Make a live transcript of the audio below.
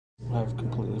I've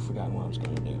completely forgotten what I was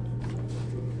going to do.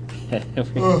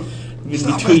 In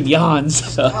between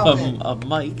yawns of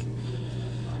Mike.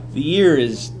 The year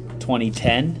is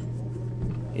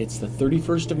 2010. It's the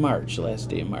 31st of March, last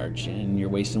day of March, and you're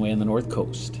wasting away on the North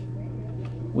Coast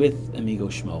with Amigo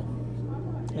Schmo.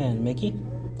 And Mickey?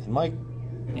 And Mike.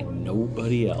 And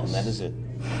nobody else. And that is it.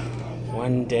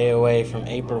 1 day away from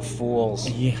April Fools.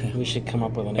 Yeah. We should come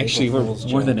up with an Actually, April we're Fools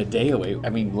more joke. than a day away. I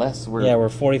mean, less. We're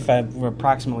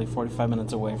approximately 45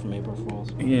 minutes away from April Fools.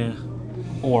 Yeah.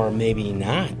 Or maybe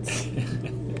not.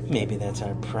 Maybe that's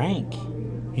our prank.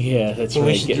 Yeah, that's So we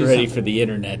right. should Get do ready something. for the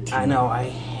internet. I know, I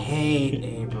hate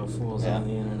April Fools on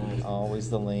the internet. Always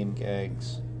the lame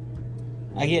gags.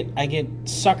 I get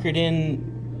suckered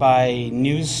in by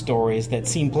news stories that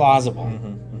seem plausible.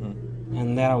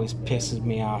 And that always pisses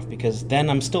me off because then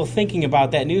I'm still thinking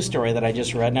about that news story that I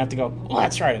just read and I have to go, oh,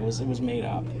 that's right, it was made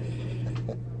up.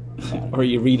 Or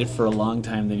you read it for a long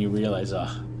time, then you realize,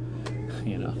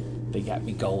 they got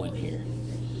me going here.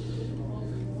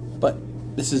 But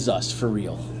this is us, for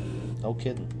real. No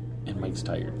kidding. And Mike's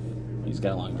tired. He's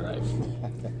got a long drive.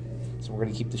 So we're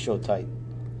going to keep the show tight.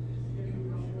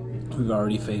 We've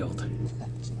already failed.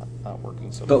 It's not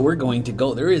working so But we're going to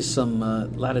go. There is some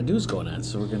lot of news going on,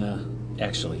 so we're going to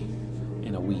actually,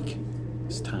 in a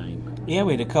week's time. Yeah,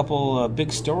 we had a couple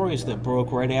big stories that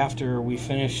broke right after we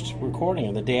finished recording,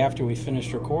 or the day after we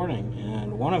finished recording.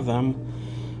 And one of them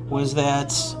was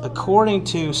that, according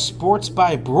to Sports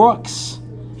by Brooks,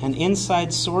 an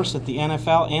inside source at the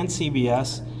NFL and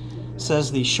CBS,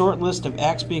 says the short list of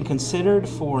acts being considered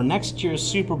for next year's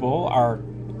Super Bowl are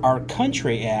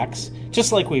country acts,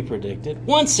 just like we predicted.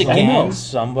 Once again,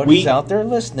 somebody's out there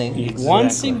listening. Exactly.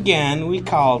 Once again, we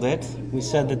called it. We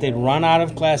said that they'd run out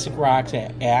of classic rock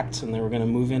acts and they were going to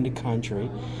move into country.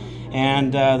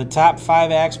 And the top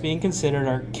 5 acts being considered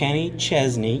are Kenny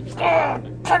Chesney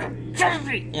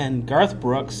and Garth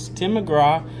Brooks, Tim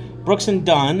McGraw, Brooks and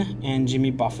Dunn, and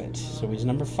Jimmy Buffett. So he's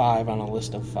number 5 on a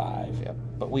list of 5. Yep.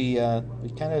 But we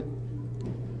kind of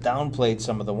downplayed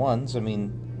some of the ones. I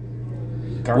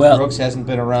mean, Garth Brooks hasn't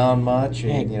been around much,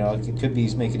 and it could be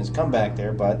he's making his comeback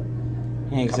there, but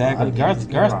exactly.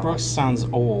 Garth Brooks sounds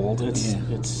old.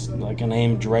 It's like a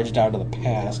name dredged out of the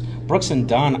past. Brooks and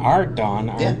Dunn are done,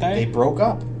 aren't they? They broke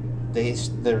up. This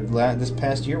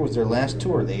past year was their last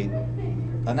tour. They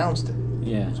announced it.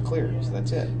 Yeah, it's clear. So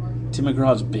that's it. Tim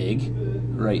McGraw's big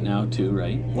right now too,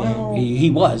 right? Well, he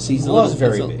was. He was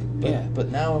very big. But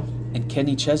now, and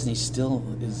Kenny Chesney still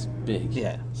is big.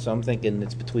 Yeah. So I'm thinking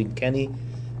it's between Kenny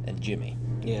and Jimmy.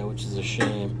 Yeah, which is a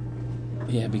shame.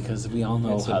 Yeah, because we all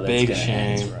know it's how a that's big going to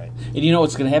shame. That's right. And you know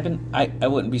what's going to happen? I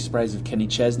wouldn't be surprised if Kenny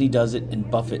Chesney does it and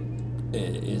Buffett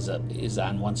is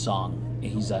on one song.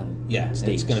 He's on stage.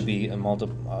 It's going to be a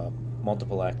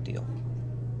multiple act deal.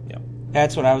 Yeah.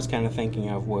 That's what I was kind of thinking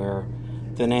of, where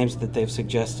the names that they've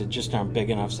suggested just aren't big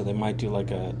enough, so they might do like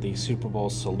the Super Bowl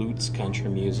salutes country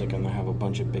music and they'll have a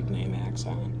bunch of big name acts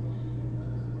on.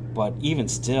 But even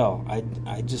still,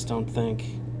 I just don't think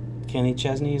Kenny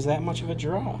Chesney is that much of a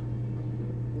draw.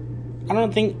 I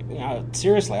don't think,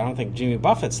 seriously, I don't think Jimmy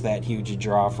Buffett's that huge a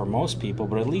draw for most people,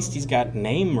 but at least he's got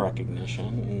name recognition.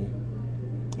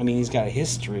 And, I mean, he's got a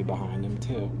history behind him,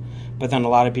 too. But then a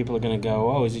lot of people are going to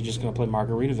go, oh, is he just going to play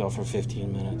Margaritaville for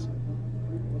 15 minutes?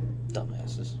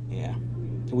 Dumbasses. Yeah.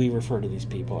 We refer to these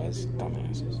people as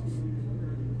dumbasses.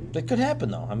 That could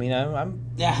happen, though. I mean,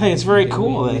 yeah, I think it's very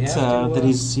cool that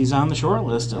he's on the short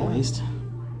list, at least.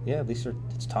 Yeah, at least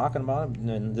it's talking about him,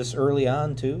 and this early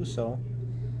on, too, so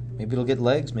maybe it'll get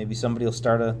legs. Maybe somebody will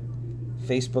start a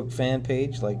Facebook fan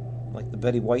page like the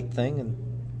Betty White thing, and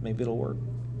maybe it'll work.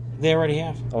 They already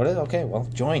have. Oh, it is? Okay, well,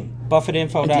 join.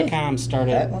 BuffettInfo.com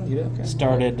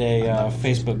started a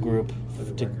Facebook group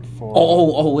for...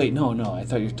 Oh, wait, no, I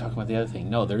thought you were talking about the other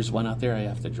thing. No, there's one out there I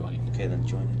have to join. Okay, then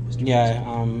join it, Mr. Yeah,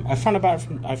 I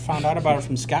found out about it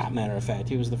from Scott, matter of fact.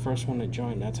 He was the first one to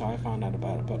join. That's how I found out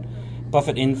about it. But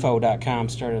BuffettInfo.com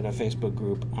started a Facebook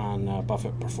group on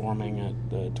Buffett performing at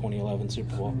the 2011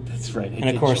 Super Bowl. That's right. And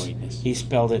of course, he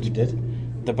spelled it... You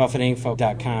did? The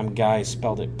BuffettInfo.com guy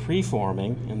spelled it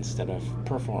preforming instead of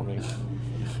performing.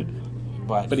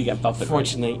 But he got Buffett.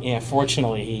 Fortunately,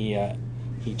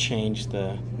 he changed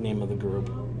the name of the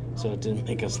group, so it didn't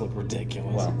make us look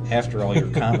ridiculous. Well, after all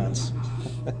your comments.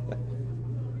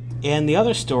 And the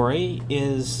other story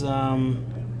is,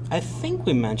 I think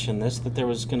we mentioned this, that there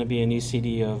was going to be a new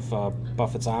CD of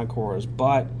Buffett's Encores,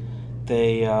 but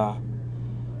the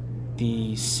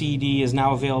CD is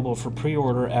now available for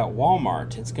pre-order at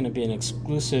Walmart. It's going to be an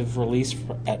exclusive release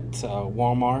at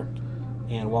Walmart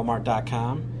and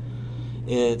Walmart.com.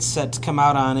 It's set to come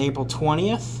out on April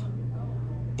 20th,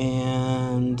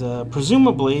 and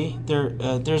presumably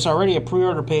there's already a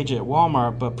pre-order page at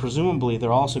Walmart, but presumably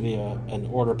there'll also be an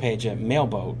order page at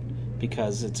Mailboat,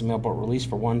 because it's a Mailboat release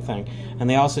for one thing. And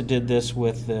they also did this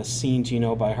with the Scenes You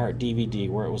Know by Heart DVD,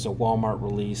 where it was a Walmart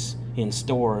release in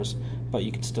stores, but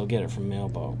you could still get it from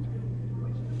Mailboat.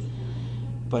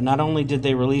 But not only did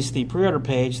they release the pre-order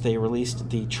page, they released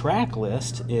the track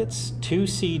list. It's 2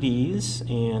 CDs,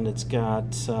 and it's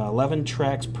got 11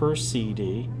 tracks per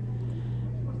CD.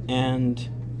 And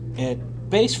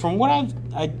based from what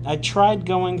I tried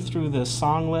going through the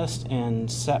song list and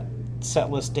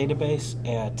set list database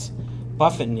at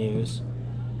Buffett News,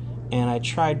 and I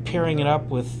tried pairing it up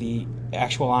with the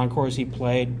actual encores he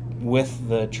played with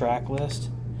the track list,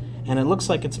 and it looks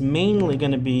like it's mainly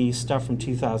going to be stuff from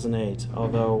 2008,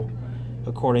 although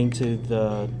according to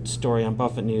the story on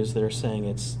Buffett News, they're saying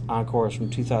it's encores from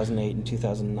 2008 and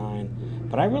 2009.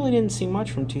 But I really didn't see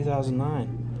much from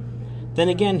 2009. Then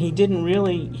again,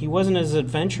 he wasn't as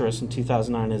adventurous in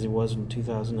 2009 as he was in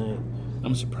 2008.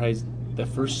 I'm surprised the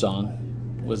first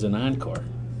song was an encore.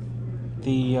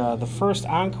 The first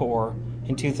encore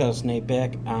in 2008,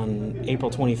 back on April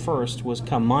 21st, was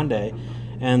Come Monday,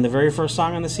 and the very first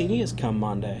song on the CD is Come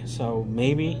Monday, so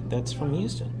maybe that's from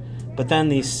Houston. But then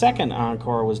the second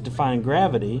encore was Defying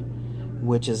Gravity,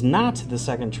 which is not the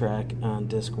second track on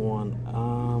disc 1.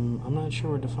 I'm not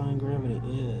sure where Defying Gravity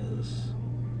is.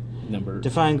 Number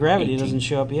Defying Gravity 18. doesn't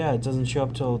show up. Yeah, it doesn't show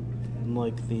up till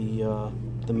like the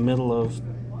middle of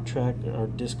track or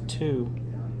disc 2.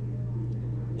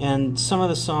 And some of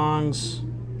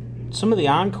the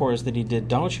encores that he did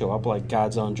don't show up, like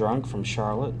God's Own Drunk from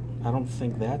Charlotte. I don't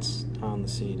think that's on the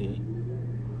CD.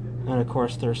 And of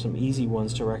course, there's some easy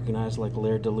ones to recognize, like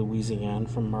Laird de Louisiane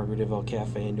from Margaritaville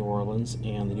Cafe in New Orleans,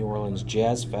 and the New Orleans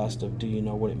Jazz Fest of Do You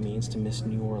Know What It Means to Miss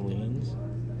New Orleans.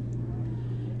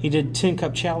 He did Tin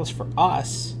Cup Chalice for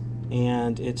Us,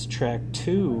 and it's track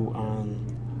 2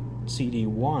 on CD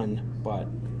 1, but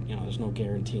there's no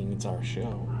guaranteeing it's our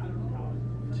show.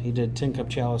 So he did Tin Cup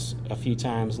Chalice a few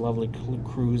times, Lovely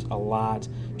Cruise a lot,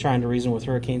 Trying to Reason with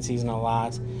Hurricane Season a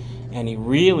lot, and he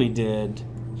really did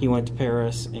He Went to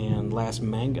Paris and Last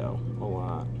Mango a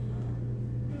lot.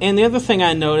 And the other thing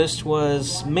I noticed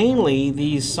was mainly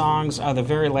these songs are the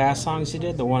very last songs he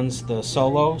did, the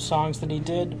solo songs that he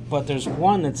did. But there's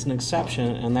one that's an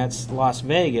exception, and that's Las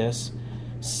Vegas,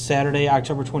 Saturday,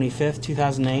 October 25th,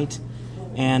 2008.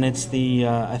 And it's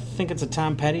I think it's a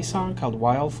Tom Petty song called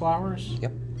Wildflowers.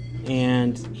 Yep.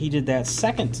 And he did that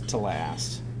second to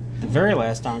last. The very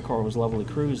last encore was Lovely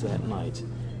Cruise that night.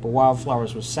 But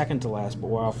Wildflowers was second to last, but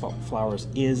Wildflowers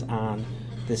is on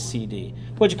this CD,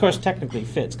 which of course technically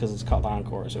fits because it's called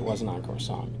Encores. It was an encore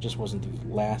song. It just wasn't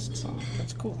the last song.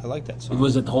 That's cool. I like that song.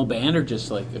 Was it the whole band or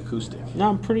just like acoustic? No,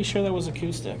 I'm pretty sure that was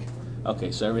acoustic.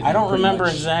 Okay, so everything. I don't pretty remember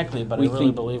much- exactly, but I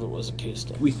really believe it was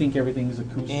acoustic. We think everything is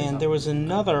acoustic. And there was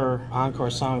another encore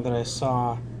song that I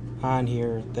saw on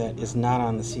here that is not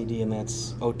on the CD, and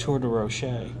that's Autour de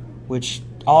Rocher, which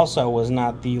also was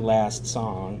not the last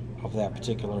song of that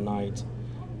particular night,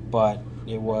 but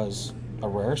it was a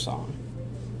rare song,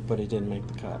 but it didn't make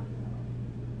the cut.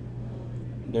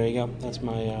 There you go. That's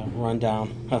my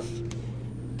rundown of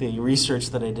the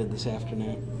research that I did this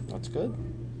afternoon. That's good.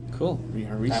 Cool.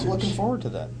 I'm looking forward to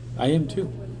that. I am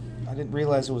too. I didn't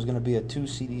realize it was going to be a 2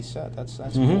 CD set. That's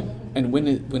Mm-hmm. cool. And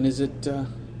when is it?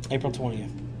 April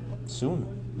 20th.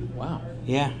 Soon. Wow.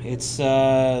 Yeah, it's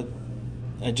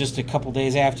just a couple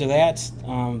days after that,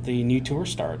 the new tour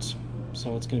starts.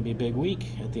 So it's going to be a big week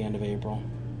at the end of April.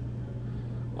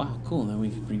 Wow, cool. Then we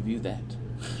can review that.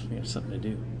 We have something to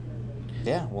do.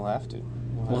 Yeah, we'll have to.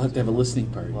 We'll have to have a listening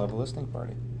party. We'll have a listening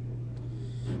party.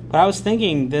 But I was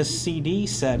thinking this CD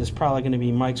set is probably going to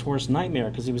be Mike's worst nightmare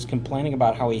because he was complaining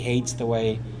about how he hates the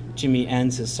way Jimmy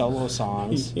ends his solo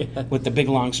songs with the big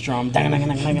long strum, and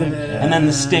then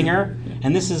the stinger.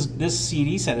 And this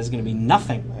CD set is going to be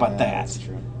nothing but that. That's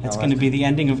true. It's going to be the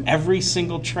ending of every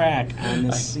single track on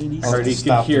this CD I already set.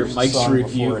 can hear Mike's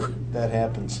review. That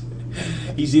happens.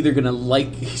 He's either gonna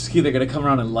come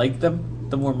around and like them,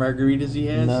 the more margaritas he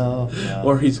has, No.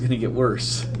 or he's gonna get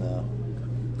worse, No.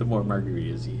 the more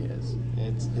margaritas he has.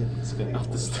 It's going to I'll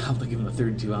have to stop to give him a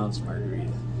 32-ounce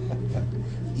margarita.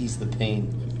 ease the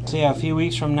pain. So yeah, a few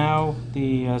weeks from now,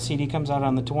 the CD comes out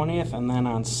on the 20th, and then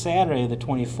on Saturday, the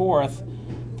 24th,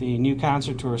 the new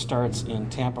concert tour starts in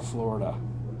Tampa, Florida,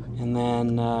 and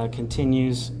then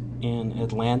continues in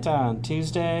Atlanta on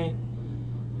Tuesday,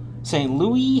 St.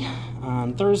 Louis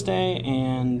on Thursday,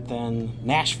 and then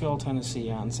Nashville, Tennessee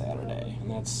on Saturday.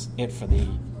 And that's it for the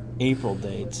April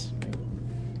dates.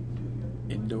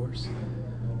 Indoors.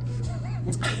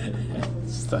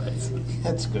 Studs.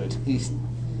 That's good.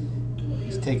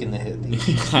 He's taking the hit.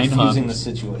 He's I know. confusing the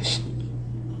situation.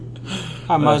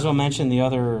 I might as well mention the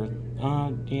other,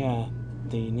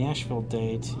 the Nashville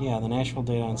date. Yeah, the Nashville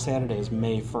date on Saturday is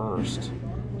May 1st.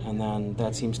 And then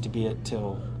that seems to be it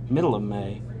till middle of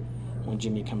May when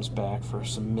Jimmy comes back for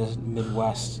some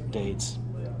Midwest dates.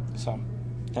 So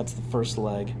that's the first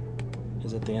leg,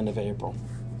 is at the end of April.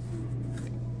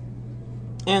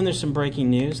 And there's some breaking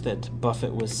news that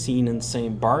Buffett was seen in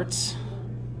St. Bart's.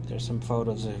 There's some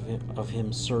photos of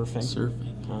him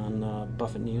surfing on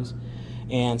Buffett News.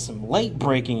 And some late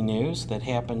breaking news that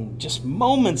happened just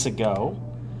moments ago.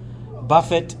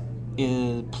 Buffett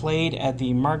played at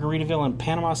the Margaritaville in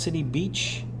Panama City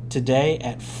Beach today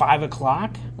at 5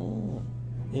 o'clock. Oh.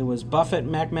 It was Buffett,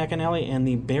 Mac McAnally, and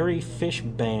the Barry Fish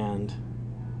Band.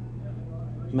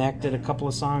 Mac did a couple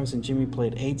of songs, and Jimmy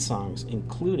played 8 songs,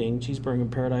 including Cheeseburger in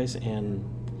Paradise and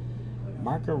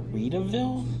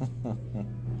Margaritaville?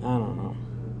 I don't know.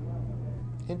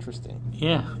 Interesting.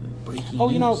 Yeah. Breaking Oh,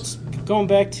 you know, news. going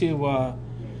back to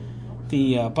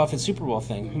the Buffett Super Bowl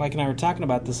thing, Mike and I were talking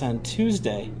about this on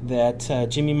Tuesday, that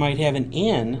Jimmy might have an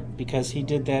in because he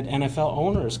did that NFL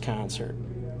Owners concert.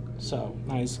 So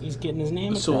now he's getting his name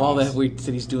across. So all that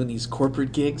that he's doing these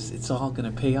corporate gigs, it's all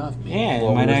going to pay off, man. Yeah, it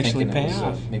Well, might we were actually thinking it pay was,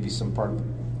 off. maybe some part of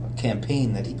a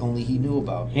campaign that only he knew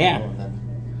about. Yeah. And then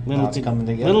now it's coming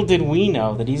together. Little did we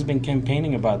know that he's been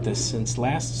campaigning about this since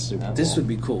last Super Bowl. This would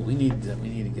be cool. We need to get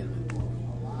him.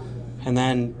 And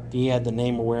then he had the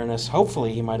name awareness.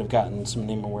 Hopefully he might have gotten some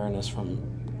name awareness from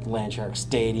Landshark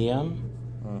Stadium.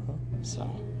 Mhm. So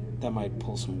that might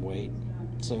pull some weight.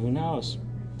 So who knows?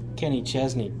 Kenny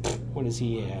Chesney, what does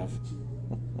he have?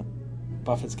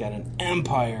 Buffett's got an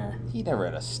empire. He never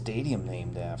had a stadium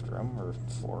named after him or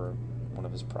for one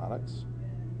of his products.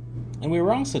 And we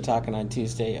were also talking on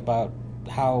Tuesday about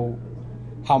how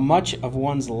much of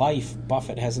one's life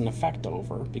Buffett has an effect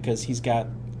over, because he's got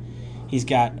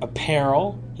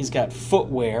apparel, he's got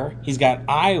footwear, he's got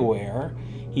eyewear,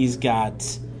 he's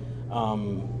got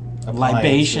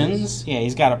libations. Yeah,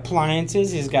 he's got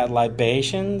appliances, he's got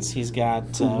libations, he's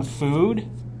got food.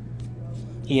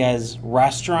 He has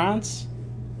restaurants.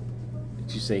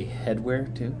 Did you say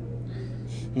headwear too?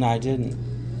 No, I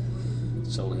didn't.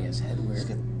 So he has He's headwear.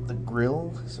 got the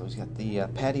grill, so he's got the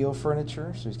patio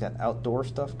furniture, so he's got outdoor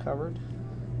stuff covered.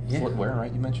 Yeah. Footwear,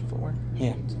 right? You mentioned footwear.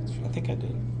 Yeah, I think I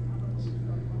did.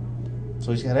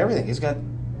 So he's got everything. He's got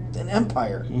an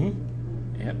empire.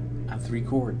 Mm-hmm. Yep. On 3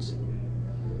 chords.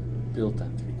 Built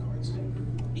on 3 chords.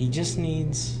 He just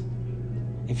needs,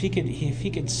 if he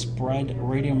could spread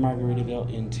Radio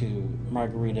Margaritaville into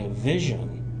Margarita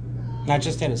Vision, not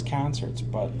just at his concerts,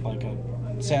 but like a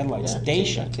satellite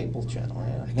station, Cable channel,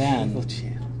 yeah. then Cable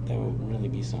channel. that would really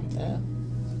be something. Yeah.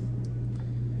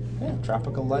 Yeah,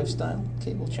 tropical lifestyle,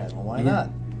 cable channel. Why Yeah. not?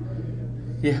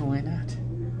 Yeah, why not?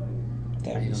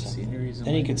 That I would be don't see something. any reason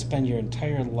Then why you could not. spend your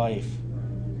entire life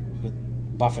with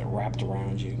Buffett wrapped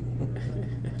around you,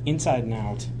 inside and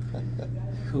out.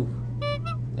 Who?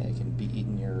 Yeah, you can be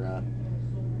eating your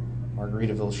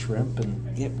Margaritaville shrimp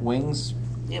and wings,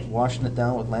 washing it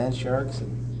down with land sharks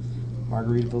and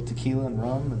Margaritaville tequila and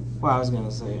rum. And Well, I was gonna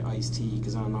say iced tea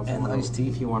because I don't know if And iced tea.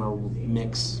 if you want to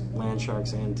mix land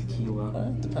sharks and tequila.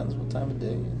 it depends what time of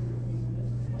day.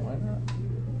 Why not?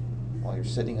 While you're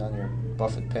sitting on your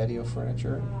Buffett patio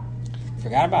furniture,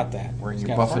 Forgot about that. wearing He's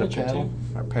your got Buffett furniture, paddle,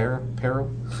 too. or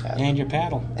paddle, And your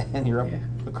paddle. and you're up Yeah.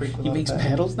 the creek without He makes a paddle.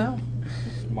 paddles now?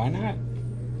 Why not?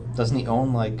 Doesn't he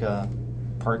own like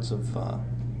parts of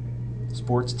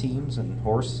sports teams and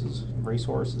horses,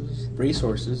 racehorses?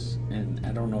 Racehorses, and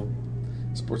I don't know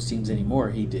sports teams anymore.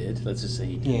 He did. Let's just say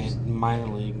he did. Yeah, minor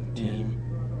league team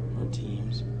or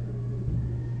teams.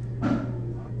 Yeah,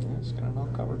 it's got it all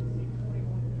covered.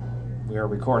 We are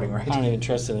recording, right? I don't even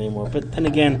trust it anymore. But then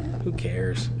again, who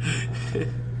cares?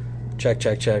 Check.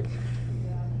 Do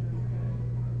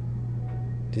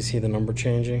you see the number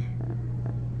changing?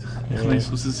 Am I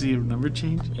supposed to see a number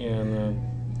change? Yeah, and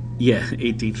Yeah,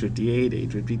 18:58,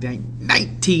 8:59,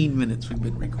 19 minutes we've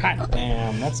been recording. God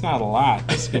damn, that's not a lot.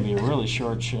 This is going to be a really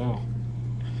short show.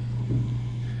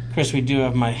 Of course, we do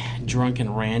have my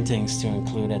drunken rantings to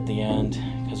include at the end,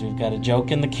 because we've got a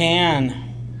joke in the can.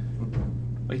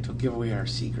 Wait, don't give away our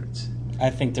secrets. I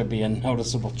think there'll be a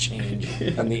noticeable change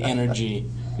in the energy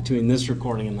between this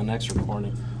recording and the next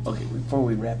recording. Okay, before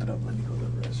we wrap it up, let me go to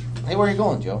the restroom. Hey, where are you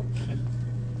going, Joe?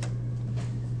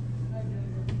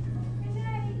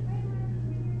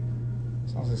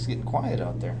 Sounds like it's getting quiet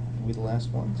out there. Are we the last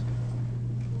ones?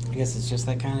 I guess it's just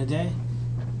that kind of day.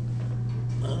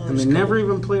 And they never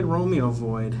even played Romeo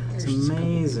Void. It's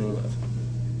amazing.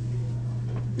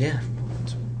 Yeah.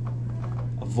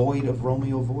 A void of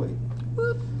Romeo Void.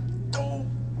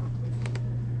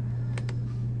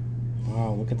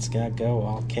 Oh, look at Scott go,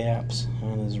 all caps,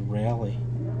 on his rally.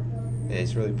 Yeah,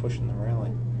 he's really pushing the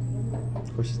rally.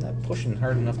 Of course, he's not pushing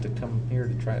hard enough to come here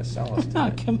to try to sell us. I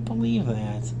can't believe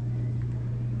that.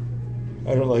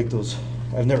 I don't like those.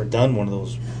 I've never done one of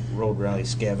those road rally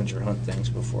scavenger hunt things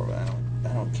before, but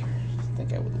I don't care. I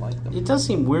think I would like them. It does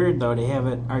seem weird, though, to have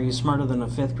it, are you smarter than a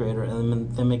fifth grader,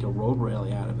 and then make a road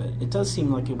rally out of it. It does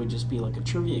seem like it would just be like a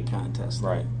trivia contest.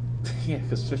 Right. Yeah,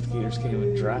 because fifth graders can't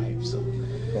even drive, so.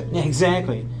 Yeah,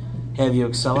 exactly. Have you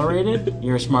accelerated?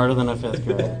 You're smarter than a fifth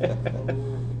grader.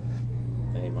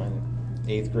 Hey, mine,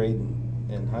 8th grade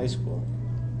in high school.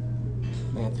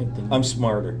 I think I'm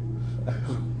smarter.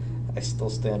 I still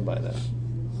stand by that.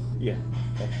 Yeah.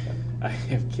 I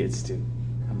have kids, too.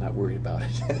 I'm not worried about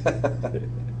it.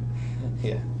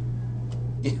 Yeah.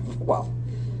 Well,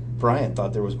 Brian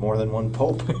thought there was more than one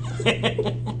pope.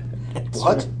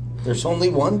 What? Right. There's only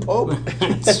one pope?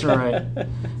 That's right.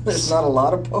 There's not a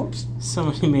lot of popes?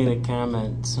 Somebody made a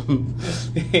comment. Some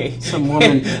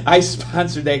woman. I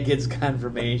sponsored that kid's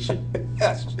confirmation.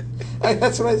 Yes.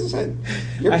 That's what I said.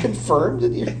 You're confirmed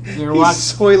in your... We were, He's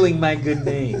soiling my good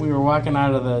name. we were walking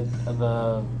out of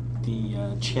the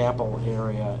chapel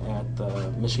area at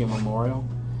the Michigan Memorial,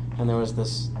 and there was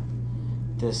this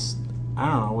I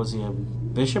don't know, was he a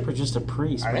bishop or just a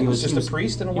priest? I think it was just a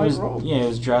priest in a white robe. Yeah, he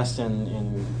was dressed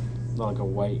in like a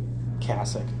white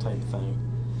cassock type thing.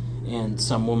 And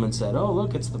some woman said, "Oh,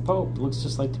 look, it's the Pope. It looks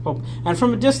just like the Pope." And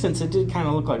from a distance, it did kind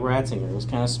of look like Ratzinger. It was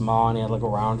kind of small, and he had like a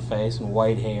round face and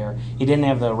white hair. He didn't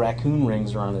have the raccoon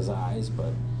rings around his eyes, but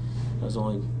it was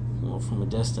only from a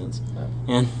distance.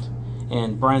 Yeah.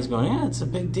 And Brian's going, "Yeah, it's a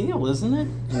big deal, isn't it?"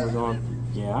 And we're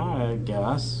going, "Yeah, I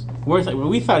guess."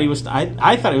 We thought he was.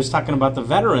 I thought he was talking about the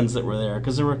veterans that were there,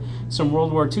 because there were some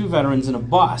World War II veterans in a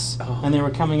bus, and they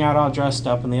were coming out all dressed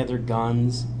up, and they had their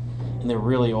guns. And they're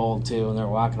really old, too, and they're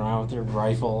walking around with their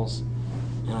rifles.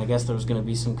 And I guess there was going to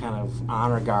be some kind of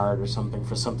honor guard or something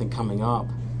for something coming up.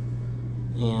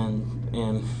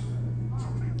 And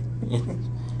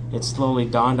it slowly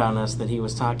dawned on us that he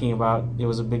was talking about it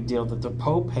was a big deal that the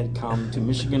Pope had come to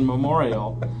Michigan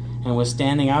Memorial and was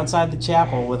standing outside the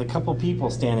chapel with a couple people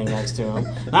standing next to him.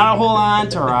 Not a whole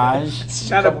entourage. It's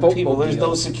not a Pope people. There's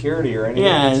no security or anything.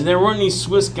 Yeah, there weren't any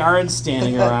Swiss guards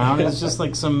standing around. It was just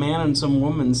like some man and some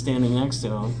woman standing next to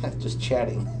him. Just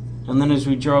chatting. And then as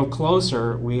we drove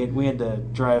closer, we had to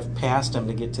drive past him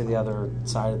to get to the other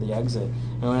side of the exit.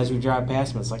 And as we drive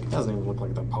past him, it's like, it doesn't even look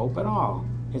like the Pope at all.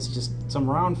 It's just some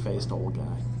round-faced old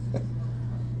guy.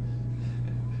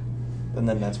 And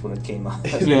then that's when it came up.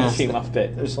 Yeah. It came up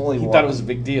that There's only he one. thought it was a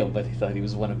big deal, but he thought he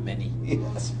was one of many.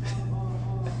 Yes.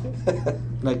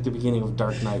 Like the beginning of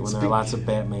Dark Knight when there are lots of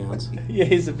Batmans. Yeah,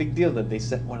 it's a big deal that they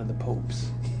sent one of the popes.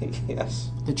 Yes.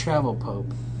 The travel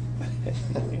Pope.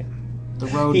 The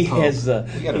road He Pope. has We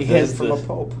got a he visit has from the, a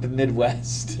pope. the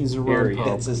Midwest. He's a road area.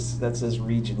 pope. That's his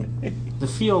region. The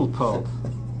field Pope.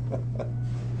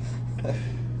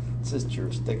 It's his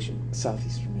jurisdiction.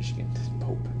 Southeastern Michigan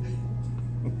Pope.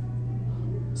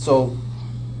 So,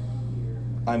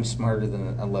 I'm smarter than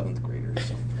an 11th grader.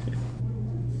 So.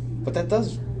 But that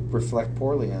does reflect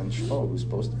poorly on Schmo, who's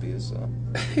supposed to be his...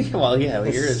 Well, yeah,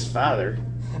 you're his father.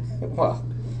 Well,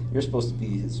 you're supposed to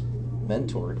be his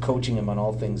mentor, coaching him on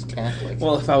all things Catholic.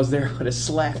 Well, if I was there, I would have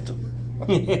slapped him.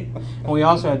 And we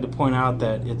also had to point out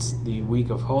that it's the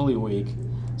week of Holy Week,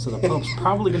 so the Pope's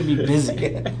probably going to be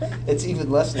busy. It's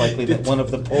even less likely that one of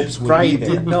the popes would Brian be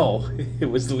there. did know it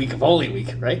was the week of Holy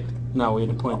Week, right? No, we had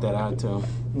to point that out to him.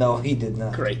 No, he did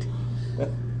not. Great.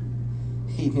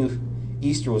 He knew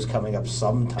Easter was coming up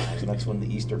sometime, and that's when the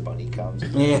Easter Bunny comes.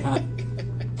 Yeah.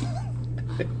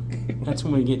 That's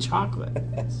when we get chocolate.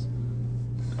 Yes.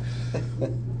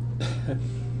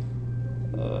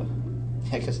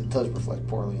 I guess it does reflect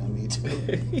poorly on me, too.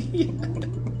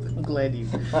 I'm glad you.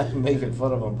 I'm making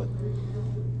fun of him, but...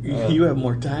 You have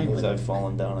more time. Because than- I've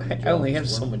fallen down on the job. I only have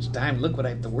so much time. Look what I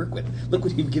have to work with. Look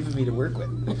what you've given me to work with.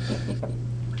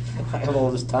 I have all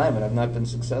this time, and I've not been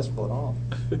successful at all.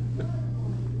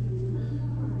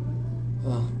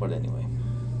 But anyway.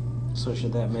 So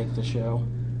should that make the show?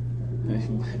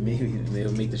 Maybe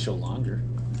it'll make the show longer.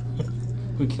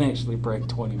 We can actually break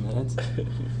 20 minutes.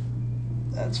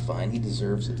 That's fine. He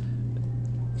deserves it.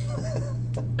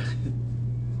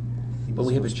 But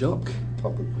we have a joke.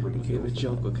 Public We ridicule. have a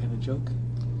joke. What kind of joke?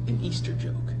 An Easter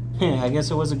joke. Yeah, I guess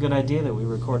it was a good idea that we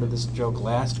recorded this joke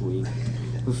last week.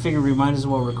 We figured we might as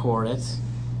well record it.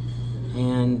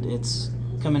 And it's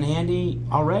come in handy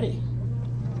already.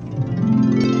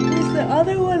 Is the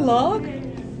other one long?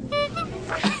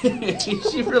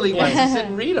 She really wants to sit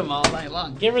and read them all night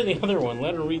long. Give her the other one.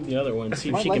 Let her read the other one. See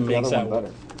if I she like can the make other that one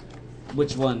work. better.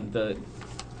 Which one? The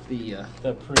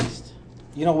The priest.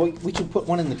 You know, we should put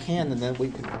one in the can, and then we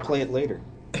could play it later.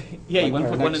 Yeah, you Like want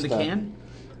to our put one in next, the can?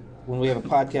 When we have a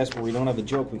podcast where we don't have a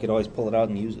joke, we could always pull it out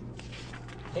and use it.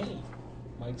 Hey,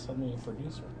 Mike's suddenly a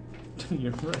producer.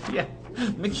 You're right. Yeah.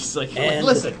 Mickey's like, And-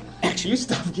 listen, you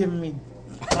stop giving me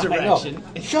direction.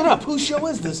 I know. Shut up! Whose show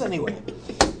is this anyway?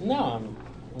 No,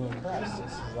 I'm impressed.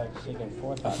 This is like taking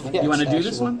forethought. Yeah, You want to it's do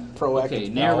this actual one? proactive. Okay,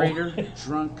 No. narrator,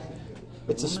 drunk.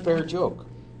 It's a spare joke.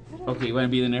 Okay, you want to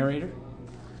be the narrator?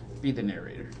 Be the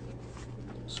narrator.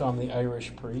 So I'm the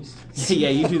Irish priest. Yeah,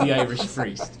 you do the Irish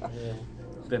priest. Yeah.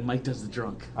 Then Mike does the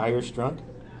drunk. Irish drunk?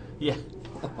 Yeah.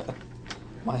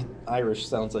 My Irish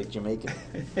sounds like Jamaican.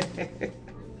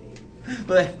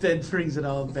 But that brings it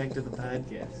all back to the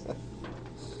podcast.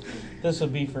 This will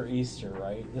be for Easter,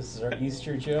 right? This is our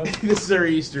Easter joke. This is our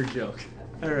Easter joke.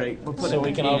 All right, we'll put it So in we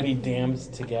the can all can. be damned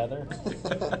together.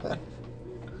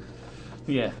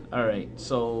 Yeah, all right.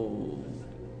 So,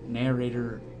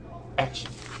 narrator, action.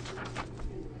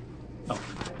 Oh,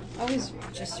 I was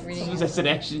just reading. as I said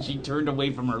action, she turned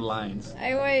away from her lines.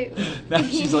 I wait. Now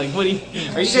she's like, "What are you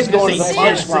guys She's going going to to say the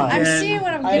yes punchline. I'm again?" seeing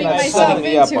what I'm I- getting I'm myself setting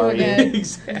me up, into are you? again.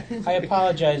 Exactly. I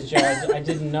apologize, Joe. I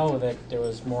didn't know that there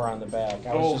was more on the back.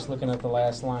 I was Oh. just looking at the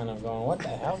last line. I'm going, what the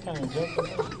hell kind of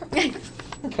joke is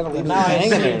Kind of leaves it Now I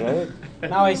hanging see. there, right? that?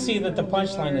 Now I see that the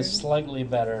punchline is slightly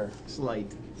better.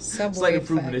 Slight. Subway Slight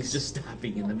improvement. effects. It's just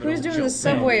stopping in the middle. Who's of doing joke. the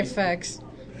subway effects?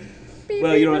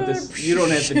 Well, you don't have to. You don't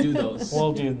have to do those.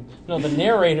 Well, dude, no, the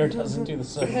narrator doesn't do the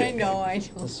subway. I know.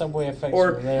 The subway effects Or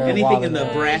are there. anything while in the they're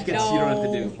there. brackets you don't have to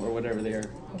No. do, or whatever they are.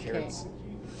 Okay. Carrots.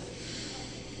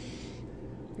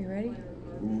 You ready?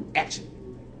 Action.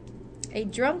 A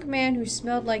drunk man who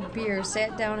smelled like beer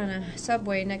sat down in a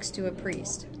subway next to a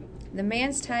priest. The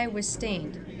man's tie was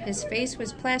stained, his face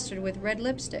was plastered with red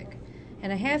lipstick,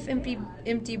 and a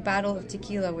half-empty bottle of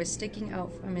tequila was sticking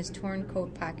out from his torn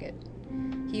coat pocket.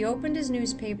 He opened his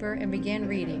newspaper and began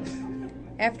reading.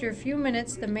 After a few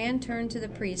minutes, the man turned to the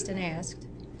priest and asked.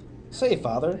 Say,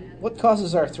 Father, what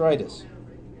causes arthritis?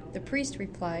 The priest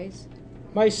replies,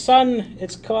 My son,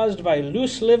 it's caused by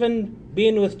loose living,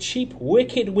 being with cheap,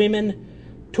 wicked women,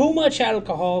 too much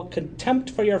alcohol, contempt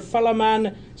for your fellow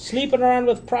man, sleeping around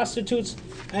with prostitutes,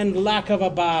 and lack of a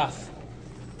bath.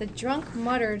 The drunk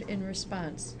muttered in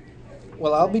response,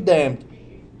 Well, I'll be damned.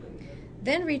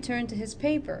 then returned to his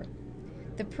paper.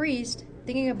 The priest,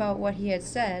 thinking about what he had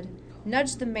said,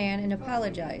 nudged the man and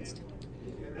apologized.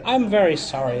 I'm very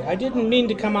sorry. I didn't mean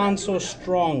to come on so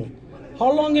strong.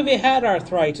 How long have you had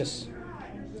arthritis?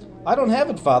 I don't have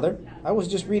it, Father. I was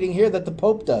just reading here that the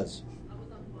Pope does.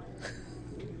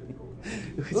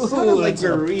 It sounded like that's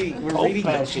we're a reading the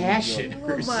Passion. Passion Oh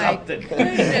or my something.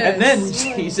 goodness. And then What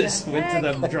Jesus the went to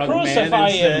the heck? drunk man Crucify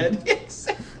and him. said, yes.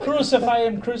 Crucify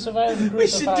him, crucify him, We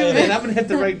should crucify do him. that. I'm going to hit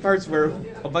the right parts where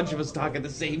a bunch of us talk at the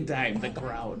same time, the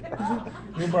crowd.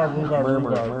 Rhubarb, rhubarb, Murmur,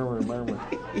 rhubarb. murmur, murmur.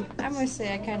 I must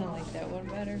say, I kind of like that one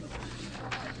better.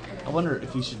 I wonder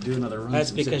if you should do another run.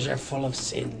 That's because you're full of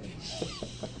sin.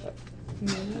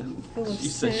 Full of You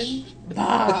said, sin.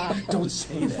 Bah! don't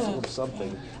say that. Full of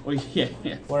something. Oh, yeah,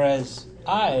 yeah. Whereas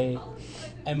I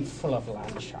am full of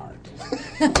land shark.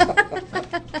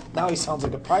 Now he sounds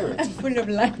like a pirate. Full of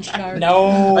land shark.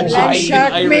 No, Land I,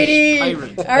 shark, Irish matey.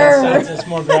 pirate. that Arr. sounds it's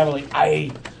more gravelly.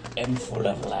 I am full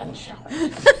of land shark.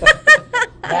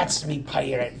 That's me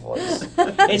pirate voice.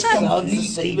 It's Sounds the completely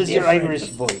same as your different. Irish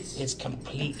voice. It's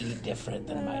completely different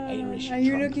than my Irish. Are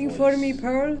you drunk looking voice. for me,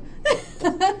 Pearl?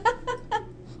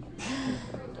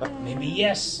 Maybe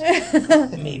yes,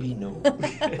 maybe no.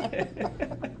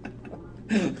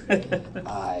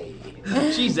 I.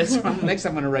 Jeez, that's next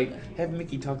I'm going to write, have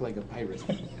Mickey talk like a pirate.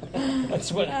 That's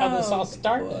how this all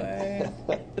started.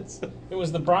 It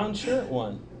was the brown shirt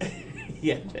one.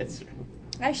 Yeah, that's right.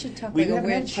 I should talk We like a haven't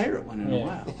had a witch. pirate one in a Yeah.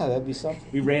 while. Yeah, that'd be something.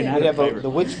 We ran out We'd of have pirate. the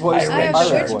witch voice I and have the a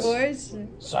pirate witch voice. voice.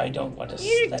 So I don't want to.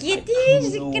 You let get my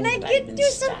these? crew Can I know get I've you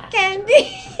some been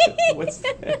candy? What's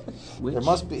that? There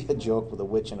must be a joke with a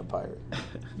witch and a pirate.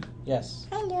 Yes.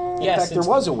 Hello. In Yes, fact, there it's-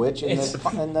 was a witch in It's,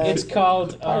 the. it's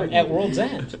called pirate At movie. World's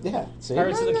End. Yeah, see?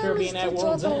 Pirates of the My name Caribbean is at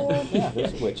World's Totoro. End. Yeah,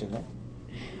 there's a witch in there.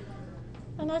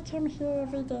 And I come here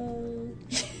every day.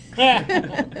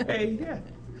 Hey, yeah.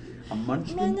 A My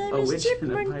munchkin, name a is witch,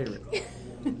 and a Chipmunk. pirate.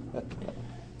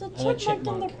 The a chipmunk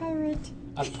and the chipmunk. pirate.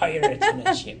 A pirate and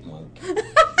a chipmunk.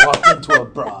 Walked into a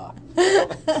bra.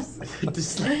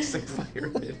 Dyslexic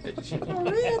pirate. and a chipmunk. Are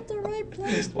we at the right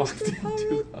place, Walked Mr.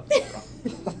 into Pirate?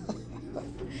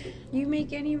 a You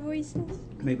make any voices?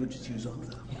 Maybe we'll just use all of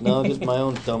them. No, just my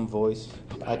own dumb voice.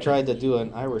 I tried to do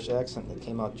an Irish accent that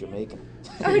came out Jamaican.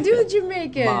 Oh, do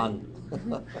Jamaican. Man.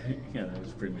 Yeah, that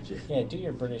was pretty much it. Yeah, do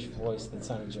your British voice that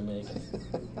sounded Jamaican.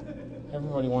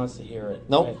 Everybody wants to hear it.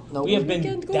 Nope, Right? nope. We have been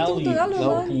can't go to deluged the other with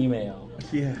one. email.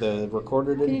 Yeah. The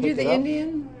recorder Can didn't you do pick the it up.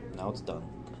 Indian? Now it's done.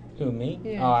 Who, me?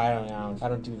 Yeah. Oh, I don't know. I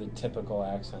don't do the typical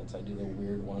accents. I do the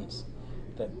weird ones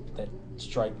that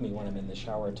strike me when I'm in the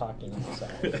shower talking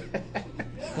outside.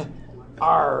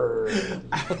 Arr.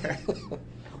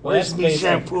 Well, that's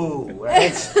shampoo?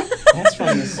 That's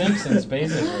from The Simpsons,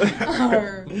 basically.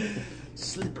 Arr.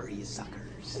 Slippery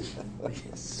suckers.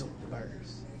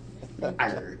 Soapers.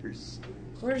 Ours.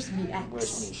 Where's me axe?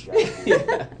 Where's me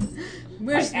shampoo?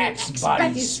 Where's My me Axe axe body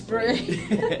body spray?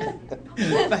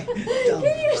 Like,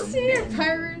 Can you see a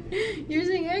pirate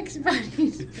using axe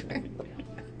body spray?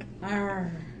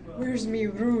 Arr. Where's me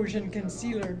rouge and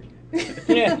concealer?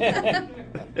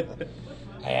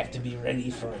 I have to be ready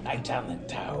for a night on the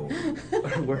town.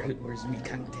 Where's me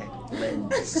contact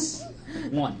lens?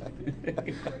 One.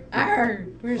 Arr.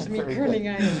 Where's me curling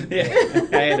iron? Yeah,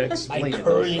 I had to I explain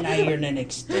curling iron and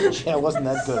extension. Yeah, it wasn't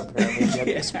that good apparently. You had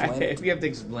to explain it. We have to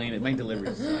explain it. My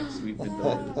delivery sucks. We've been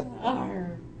delivered.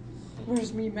 Arr.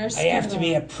 Where's me I mascara? have to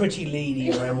be a pretty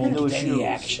lady or I won't No get any shoes.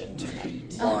 action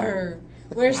tonight. Arr.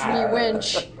 Where's me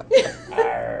wench?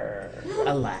 Arr.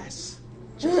 Alas.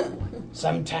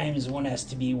 Sometimes one has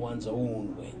to be one's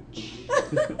own wench.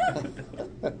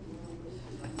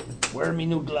 Where are me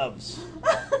new gloves?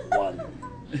 One.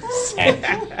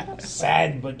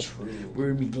 Sad but true.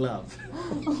 Where me glove?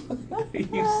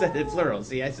 You said it plural.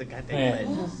 See, I said contact Yeah.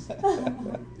 lens.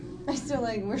 I still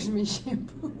like where's me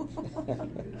shampoo?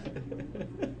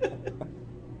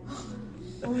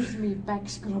 Where's me back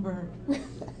scrubber?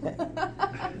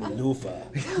 Loofah.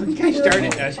 Gosh darn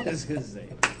it, I was just going to say.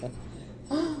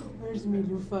 Where's me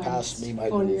loofah? Pass me my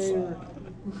Exfoliator.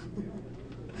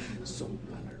 Soap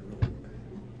on a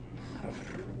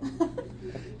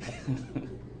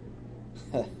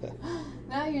rope.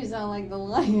 Now you sound like the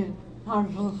lion.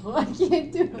 Harlow. I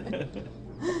can't do it.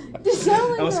 You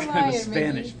sound like I was the kind of a lion,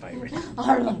 Spanish Mickey. pirate.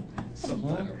 Harlow. Soap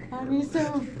on a How do you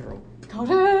sound? rope.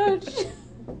 Cottage.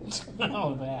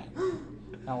 Oh, that.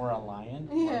 Now we're a lion?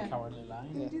 We're Yeah. a cowardly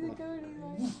lion? Do the coding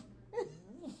lion.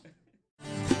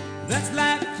 That's like